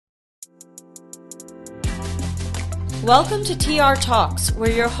Welcome to TR Talks, where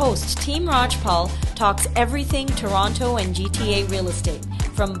your host, Team Rajpal, talks everything Toronto and GTA real estate,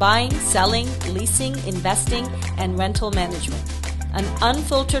 from buying, selling, leasing, investing, and rental management. An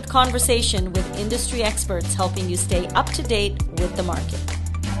unfiltered conversation with industry experts helping you stay up to date with the market.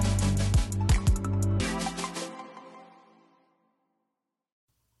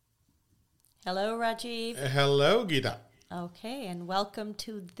 Hello, Rajiv. Hello, Geeta. Okay, and welcome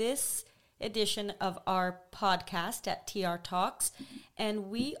to this edition of our podcast at TR Talks.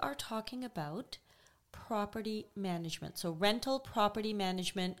 And we are talking about property management. So rental property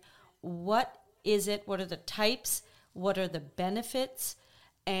management, what is it? What are the types? What are the benefits?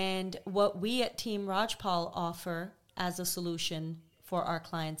 And what we at Team Rajpal offer as a solution for our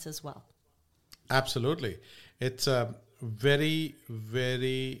clients as well. Absolutely. It's a very,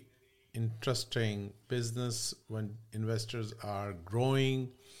 very interesting business when investors are growing,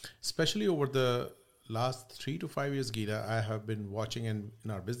 especially over the last 3 to 5 years, Geeta. I have been watching in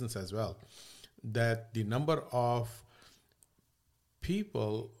our business as well, that the number of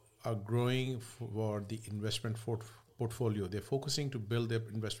people are growing for the investment portfolio. They're focusing to build their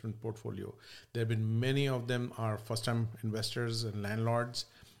investment portfolio. There have been many of them are first-time investors and landlords,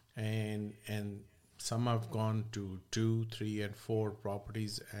 and some have gone to 2, 3, and 4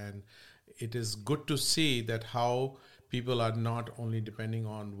 properties. And it is good to see that how people are not only depending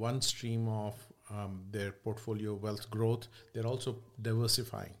on one stream of their portfolio wealth growth, they're also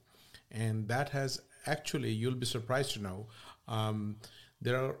diversifying. And that has actually, you'll be surprised to know,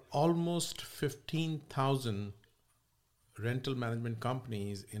 there are almost 15,000 rental management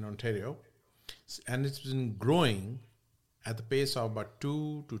companies in Ontario, and it's been growing at the pace of about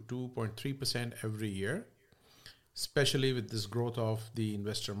 2 to 2.3% every year, especially with this growth of the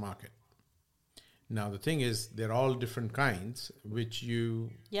investor market. Now, the thing is, they're all different kinds, which you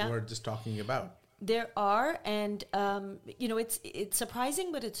were just talking about. There are, and it's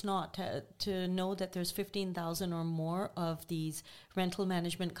surprising, but it's not to know that there's 15,000 or more of these rental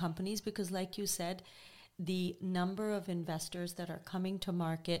management companies, because like you said, the number of investors that are coming to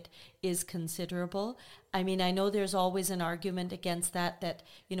market is considerable. I mean, I know there's always an argument against that,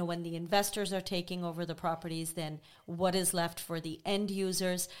 when the investors are taking over the properties, then what is left for the end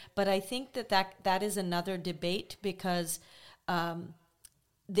users? But I think that is another debate, because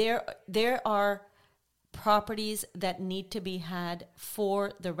there are properties that need to be had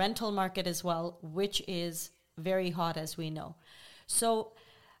for the rental market as well, which is very hot, as we know. So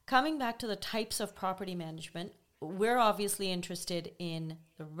coming back to the types of property management, we're obviously interested in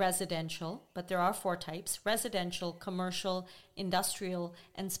the residential, but there are 4 types: residential, commercial, industrial,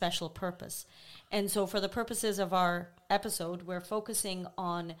 and special purpose. And so for the purposes of our episode, we're focusing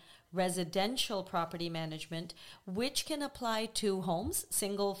on residential property management, which can apply to homes,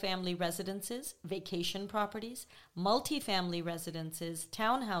 single-family residences, vacation properties, multifamily residences,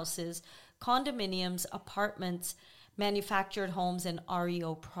 townhouses, condominiums, apartments, manufactured homes, and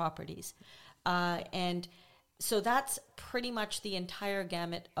REO properties. And so that's pretty much the entire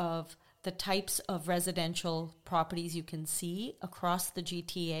gamut of the types of residential properties you can see across the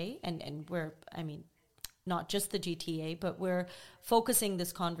GTA. And not just the GTA, but we're focusing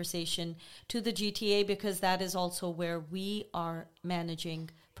this conversation to the GTA because that is also where we are managing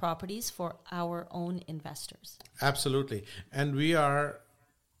properties for our own investors. Absolutely. And we are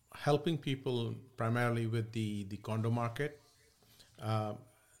helping people primarily with the condo market.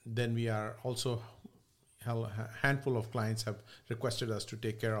 Then we are also, a handful of clients have requested us to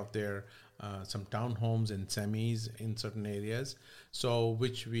take care of their some townhomes and semis in certain areas, so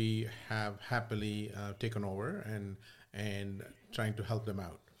which we have happily taken over and trying to help them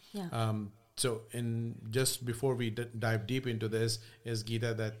out. Yeah. So just before we dive deep into this, is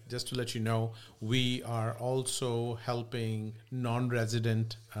Geeta, that just to let you know, we are also helping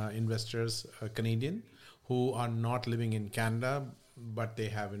non-resident investors, Canadian, who are not living in Canada, but they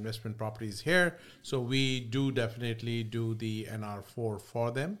have investment properties here. So we do definitely do the NR4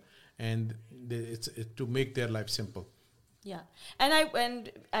 for them, and it's to make their life simple. Yeah. And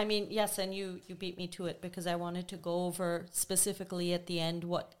I mean, yes, and you beat me to it, because I wanted to go over specifically at the end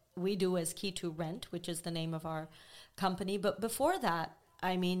what we do as Key to Rent, which is the name of our company. But before that,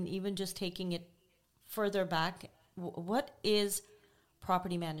 I mean, even just taking it further back, what is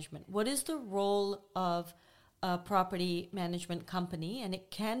property management? What is the role of a property management company? And it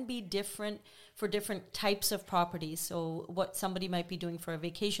can be different for different types of properties. So what somebody might be doing for a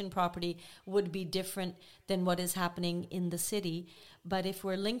vacation property would be different than what is happening in the city. But if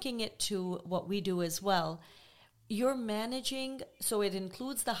we're linking it to what we do as well, you're managing, so it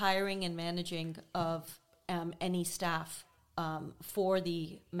includes the hiring and managing of any staff for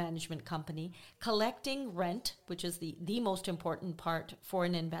the management company, collecting rent, which is the most important part for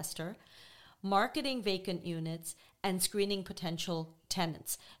an investor, marketing vacant units, and screening potential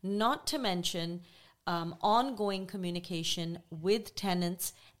tenants. Not to mention ongoing communication with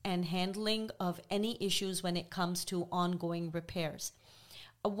tenants and handling of any issues when it comes to ongoing repairs.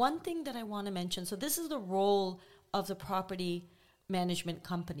 One thing that I want to mention, so this is the role of the property management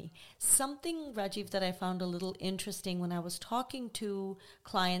company. Something, Rajiv, that I found a little interesting when I was talking to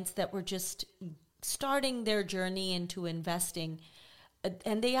clients that were just starting their journey into investing,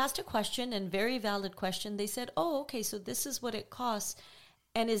 and they asked a question, and very valid question. They said, oh, okay, so this is what it costs.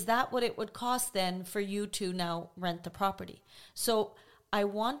 And is that what it would cost then for you to now rent the property? So I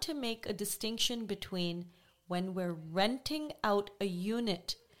want to make a distinction between when we're renting out a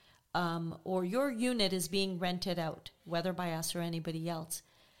unit, or your unit is being rented out, whether by us or anybody else,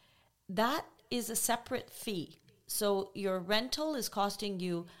 that is a separate fee. So your rental is costing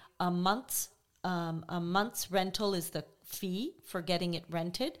you a month's rental is the fee for getting it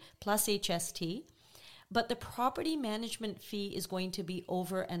rented, plus HST. But the property management fee is going to be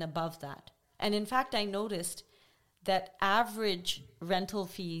over and above that. And in fact, I noticed that average rental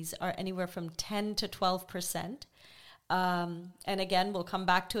fees are anywhere from 10 to 12%. And again, we'll come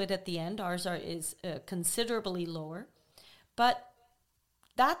back to it at the end. Ours is considerably lower. But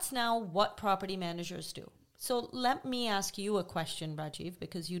that's now what property managers do. So let me ask you a question, Rajiv,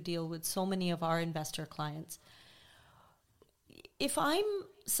 because you deal with so many of our investor clients. If I'm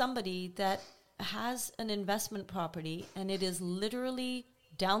somebody that has an investment property and it is literally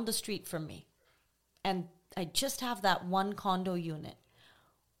down the street from me, and I just have that one condo unit,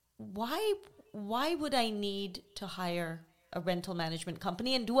 why would I need to hire a rental management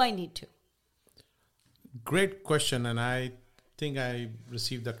company, and do I need to? Great question, and I think I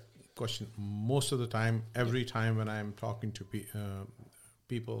receive that question most of the time, every time when I'm talking to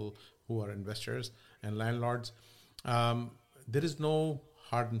people who are investors and landlords. There is no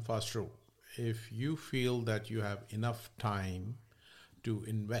hard and fast rule. If you feel that you have enough time to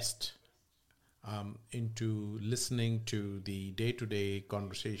invest into listening to the day-to-day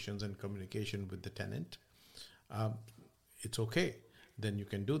conversations and communication with the tenant, it's okay. Then you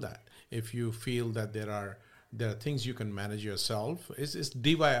can do that. If you feel that there are things you can manage yourself, it's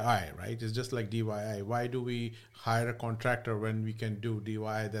DIY, right? It's just like DIY. Why do we hire a contractor when we can do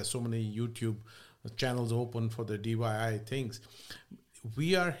DIY? There's so many YouTube channels open for the DIY things.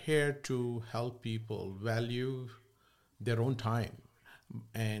 We are here to help people value their own time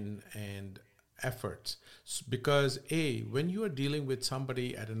and efforts, because when you are dealing with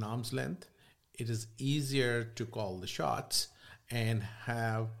somebody at an arm's length, it is easier to call the shots and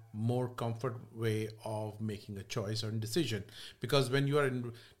have more comfort way of making a choice or decision. Because when you are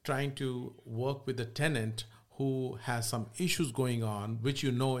trying to work with a tenant who has some issues going on, which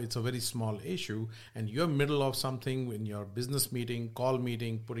you know it's a very small issue, and you're middle of something in your business meeting, call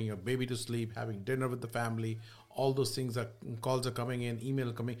meeting, putting your baby to sleep, having dinner with the family, all those things, calls are coming in,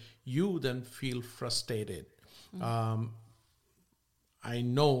 email coming, you then feel frustrated. Mm-hmm. I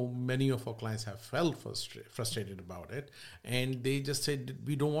know many of our clients have felt frustrated about it, and they just said,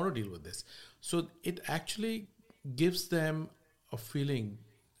 we don't want to deal with this. So it actually gives them a feeling,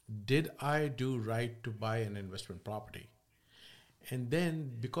 did I do right to buy an investment property? And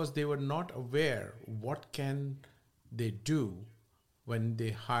then because they were not aware, what can they do when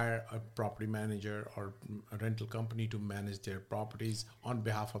they hire a property manager or a rental company to manage their properties on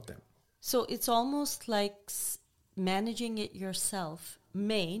behalf of them? So it's almost like managing it yourself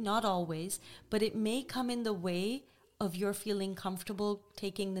may, not always, but it may come in the way of your feeling comfortable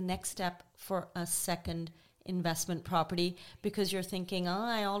taking the next step for a second investment property, because you're thinking,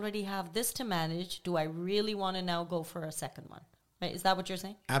 I already have this to manage. Do I really want to now go for a second one? Right? Is that what you're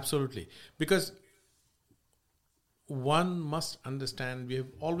saying? Absolutely. Because one must understand, we have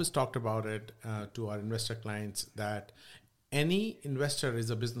always talked about it to our investor clients, that any investor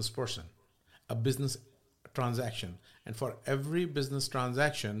is a business person, a business transaction. And for every business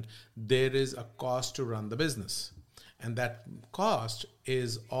transaction, there is a cost to run the business. And that cost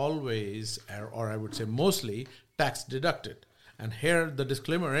is always, or I would say mostly, tax deducted. And here the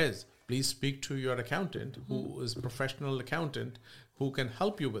disclaimer is, please speak to your accountant, who is a professional accountant, who can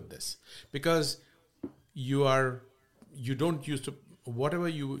help you with this. Because you don't use to, whatever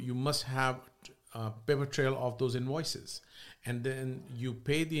you must have a paper trail of those invoices. And then you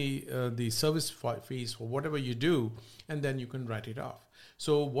pay the service fees for whatever you do, and then you can write it off.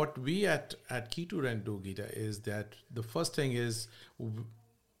 So what we at Key to Rent do, Geeta, is that the first thing is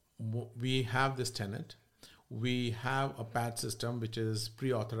we have this tenant. we have a PAT system, which is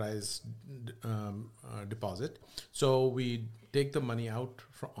pre-authorized deposit. So we take the money out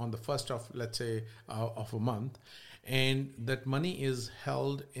on the first of, let's say, of a month, and that money is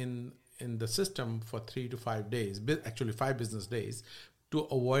held in the system for 3 to 5 days, actually 5 business days, to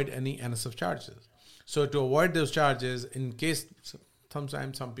avoid any NSF charges. So to avoid those charges, in case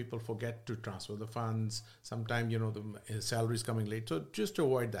sometimes some people forget to transfer the funds, sometimes the salary is coming late, so just to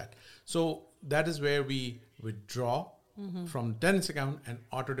avoid that. So that is where we withdraw from tenant's account and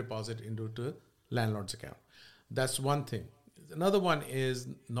auto deposit into the landlord's account. That's one thing. Another one is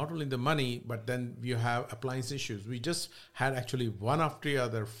not only the money, but then you have appliance issues. We just had actually one after the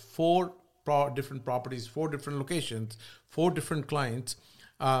other, 4 different properties, 4 different locations, 4 different clients,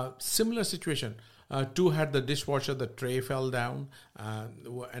 similar situation. 2 had the dishwasher, the tray fell down,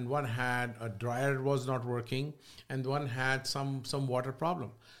 and 1 had a dryer was not working, and 1 had some water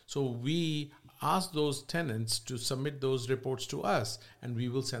problem. So we asked those tenants to submit those reports to us, and we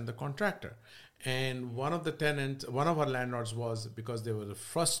will send the contractor. And one of our landlords was, because they were the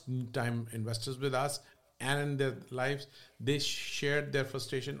first time investors with us and in their lives, they shared their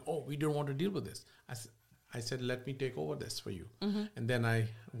frustration. Oh, we don't want to deal with this. I said, let me take over this for you. And then I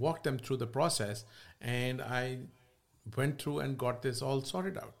walked them through the process, and I went through and got this all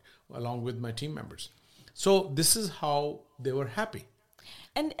sorted out along with my team members. So this is how they were happy.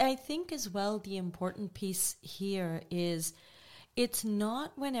 And I think as well, the important piece here is it's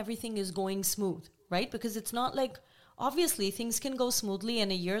not when everything is going smooth, right? Because it's not like, obviously things can go smoothly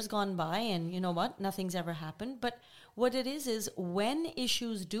and a year's gone by and you know what, nothing's ever happened. But what it is when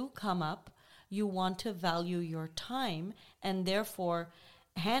issues do come up, you want to value your time and therefore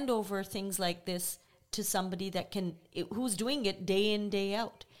hand over things like this to somebody who's doing it day in, day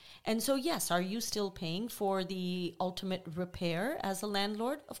out. And so, yes, are you still paying for the ultimate repair as a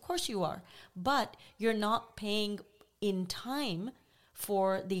landlord? Of course you are. But you're not paying in time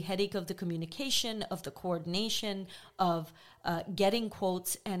for the headache of the communication, of the coordination, of getting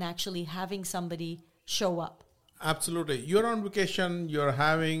quotes and actually having somebody show up. Absolutely. You're on vacation, you're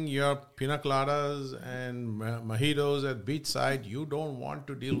having your pina coladas and mojitos at beachside. You don't want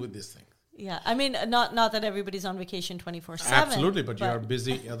to deal with this thing. Yeah, I mean, not that everybody's on vacation 24/7. Absolutely, but you're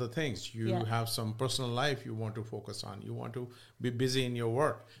busy other things. You have some personal life you want to focus on. You want to be busy in your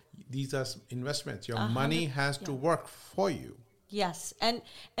work. These are investments. Your money has to work for you. Yes, and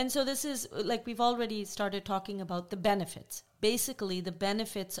so this is, like, we've already started talking about the benefits. Basically, the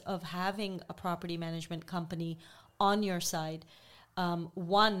benefits of having a property management company on your side.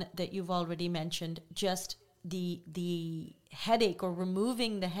 One that you've already mentioned, just the headache, or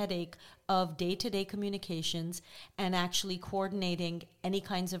removing the headache of day-to-day communications and actually coordinating any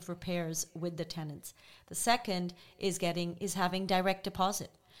kinds of repairs with the tenants. The second is having direct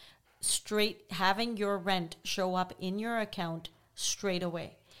deposit. Straight, having your rent show up in your account straight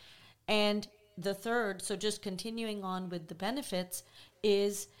away. And the third, so just continuing on with the benefits,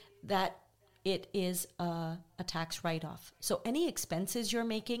 is that it is a tax write-off. So any expenses you're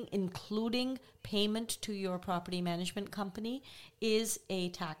making, including payment to your property management company, is a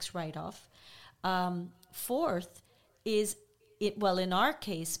tax write-off. Fourth is, in our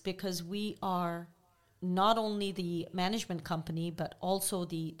case, because we are not only the management company, but also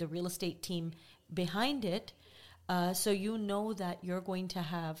the real estate team behind it, so you know that you're going to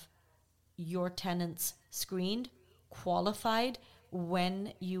have your tenants screened, qualified,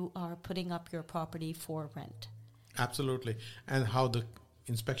 when you are putting up your property for rent. Absolutely. And how the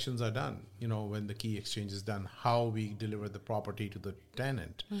inspections are done, when the key exchange is done, how we deliver the property to the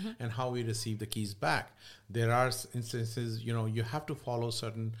tenant, and how we receive the keys back. There are instances, you have to follow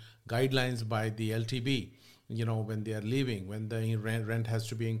certain guidelines by the LTB, when they are leaving, when the rent has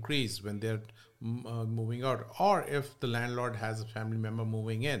to be increased, when they're moving out, or if the landlord has a family member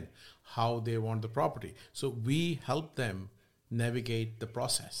moving in, how they want the property. So we help them navigate the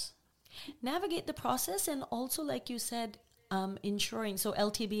process. And also, like you said, ensuring, so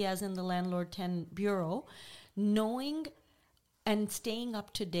LTB as in the Landlord Tenant Bureau, knowing and staying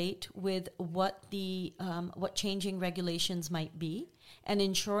up to date with what changing regulations might be, and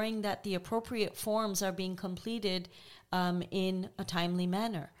ensuring that the appropriate forms are being completed in a timely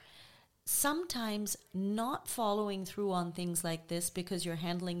manner. Sometimes not following through on things like this because you're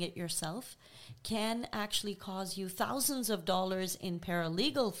handling it yourself can actually cause you thousands of dollars in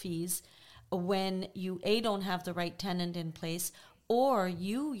paralegal fees when you don't have the right tenant in place, or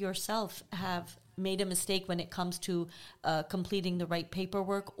you yourself have made a mistake when it comes to completing the right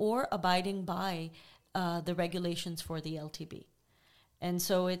paperwork or abiding by the regulations for the LTB. And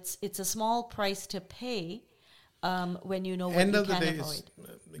so it's a small price to pay, when you know what End you of the can day avoid.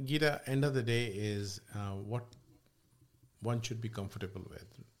 Geeta, end of the day is what one should be comfortable with.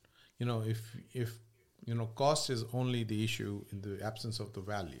 If cost is only the issue in the absence of the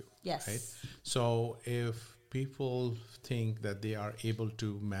value. Yes. Right. So if people think that they are able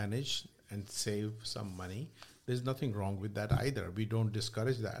to manage and save some money, there's nothing wrong with that either. We don't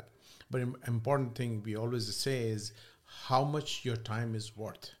discourage that. But important thing we always say is how much your time is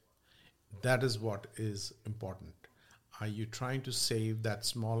worth. That is what is important. Are you trying to save that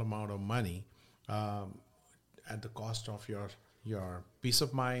small amount of money at the cost of your peace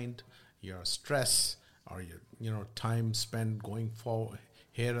of mind, your stress, or your time spent going for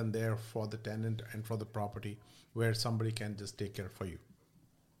here and there for the tenant and for the property, where somebody can just take care for you?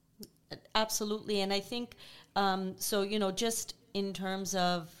 Absolutely. And I think, just in terms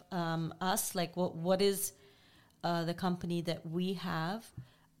of us, like what is the company that we have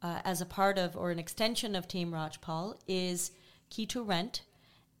as a part of or an extension of Team Rajpal is Key2 Rent.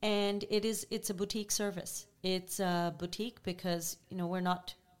 And it's a boutique service. It's a boutique because, we're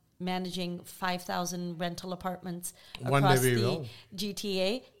not managing 5,000 rental apartments across the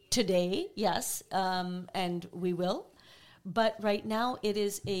GTA today. Yes. And we will. But right now it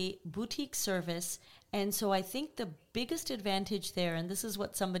is a boutique service. And so I think the biggest advantage there, and this is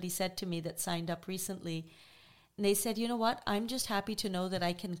what somebody said to me that signed up recently, and they said, you know what, I'm just happy to know that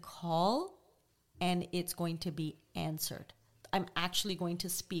I can call and it's going to be answered. I'm actually going to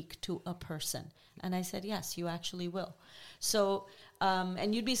speak to a person. And I said, yes, you actually will. So,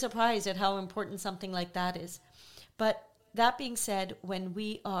 and you'd be surprised at how important something like that is. But that being said, when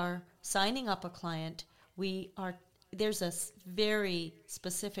we are signing up a client, there's a very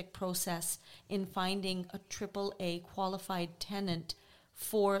specific process in finding a AAA qualified tenant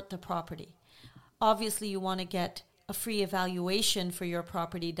for the property. Obviously, you want to get a free evaluation for your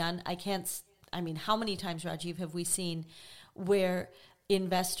property done. How many times, Rajiv, have we seen where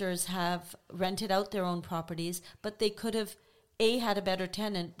investors have rented out their own properties, but they could have, had a better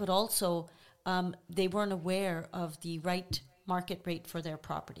tenant, but also they weren't aware of the right market rate for their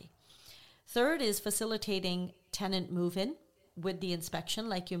property. Third is facilitating tenant move-in with the inspection,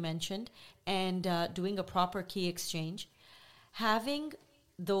 like you mentioned, and doing a proper key exchange. Having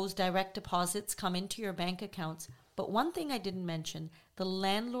those direct deposits come into your bank accounts. But one thing I didn't mention, the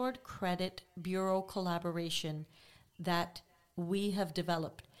Landlord Credit Bureau collaboration that we have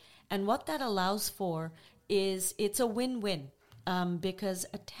developed. And what that allows for is it's a win-win because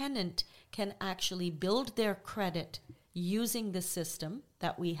a tenant can actually build their credit using the system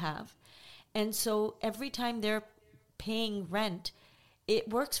that we have. And so every time they're paying rent, it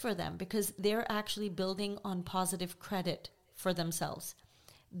works for them because they're actually building on positive credit for themselves.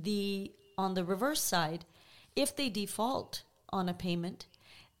 On the reverse side, if they default on a payment,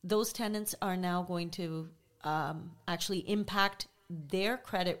 those tenants are now going to actually impact their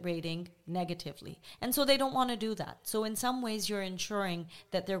credit rating negatively. And so they don't want to do that. So in some ways, you're ensuring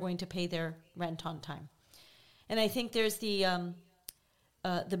that they're going to pay their rent on time. And I think there's the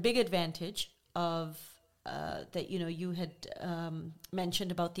big advantage of that you had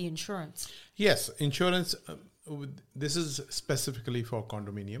mentioned about the insurance. Yes, insurance. This is specifically for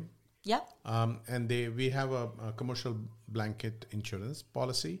condominium. Yeah. And we have a commercial blanket insurance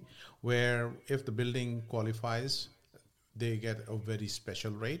policy where if the building qualifies, they get a very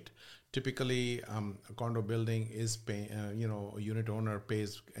special rate. Typically, a condo building is paying, a unit owner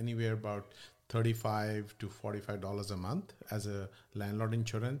pays anywhere about $35 to $45 a month as a landlord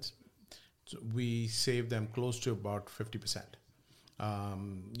insurance. So we save them close to about 50%.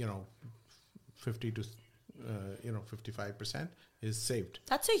 50 to 55% is saved.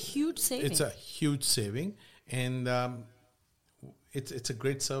 That's a huge saving. It's a huge saving, and it's a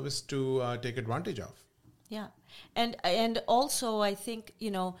great service to take advantage of. Yeah, and also I think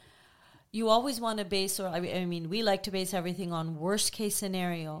you always want to base, or we like to base everything on worst case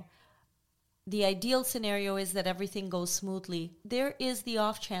scenario. The ideal scenario is that everything goes smoothly. There is the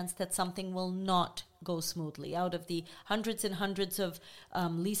off chance that something will not go smoothly. Out of the hundreds and hundreds of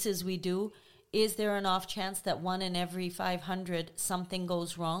leases we do, is there an off chance that 1 in every 500 something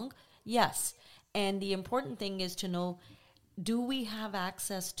goes wrong? Yes. And the important thing is to know, do we have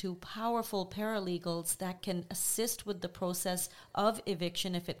access to powerful paralegals that can assist with the process of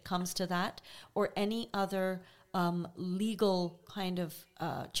eviction if it comes to that, or any other legal kind of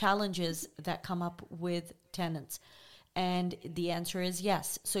challenges that come up with tenants? And the answer is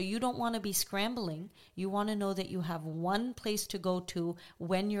yes. So you don't want to be scrambling. You want to know that you have one place to go to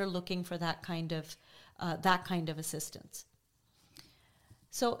when you're looking for that kind of assistance.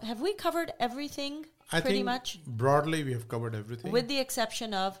 So have we covered everything? I think broadly we have covered everything. With the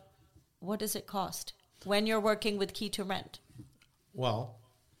exception of, what does it cost? when you're working with Key to Rent? Well,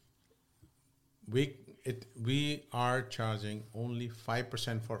 we are charging only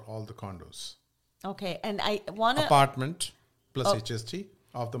 5% for all the condos. Okay, and I want to... Apartment plus HST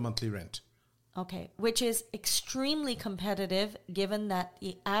of the monthly rent. Okay, which is extremely competitive given that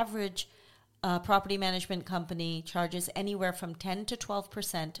the average property management company charges anywhere from 10 to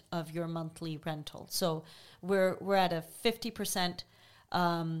 12% of your monthly rental. So we're at a 50%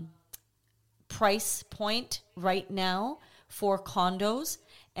 price point right now for condos.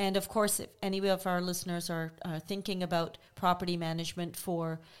 And of course, if any of our listeners are thinking about property management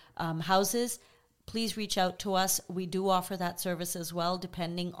for houses, please reach out to us. We do offer that service as well,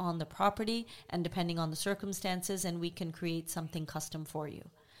 depending on the property and depending on the circumstances, and we can create something custom for you.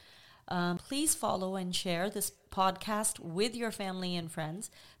 Please follow and share this podcast with your family and friends.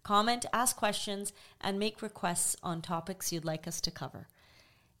 Comment, ask questions, and make requests on topics you'd like us to cover.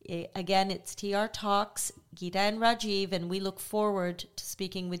 Again, it's TR Talks, Geeta and Rajiv, and we look forward to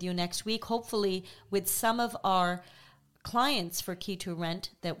speaking with you next week, hopefully with some of our clients for Key to Rent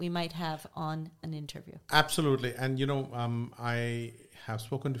that we might have on an interview. Absolutely. And, I have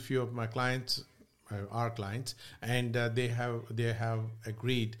spoken to a few of my clients, our clients, and they have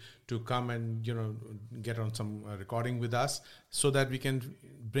agreed to come and, get on some recording with us so that we can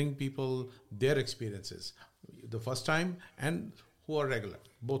bring people their experiences, the first time and who are regular,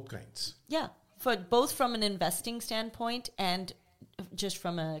 both kinds. Yeah, both from an investing standpoint and just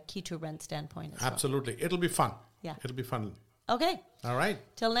from a Key to Rent standpoint as Absolutely. Well. It'll be fun. Yeah. It'll be fun. Okay. All right.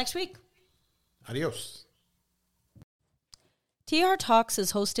 Till next week. Adios. TR Talks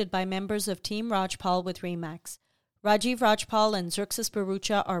is hosted by members of Team Rajpal with RE/MAX. Rajiv Rajpal and Xerxes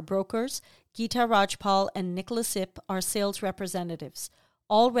Barucha are brokers. Geeta Rajpal and Nicholas Ip are sales representatives,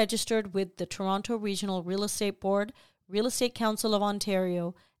 all registered with the Toronto Regional Real Estate Board, Real Estate Council of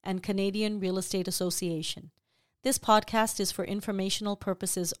Ontario, and Canadian Real Estate Association. This podcast is for informational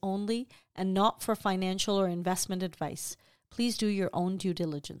purposes only and not for financial or investment advice. Please do your own due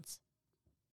diligence.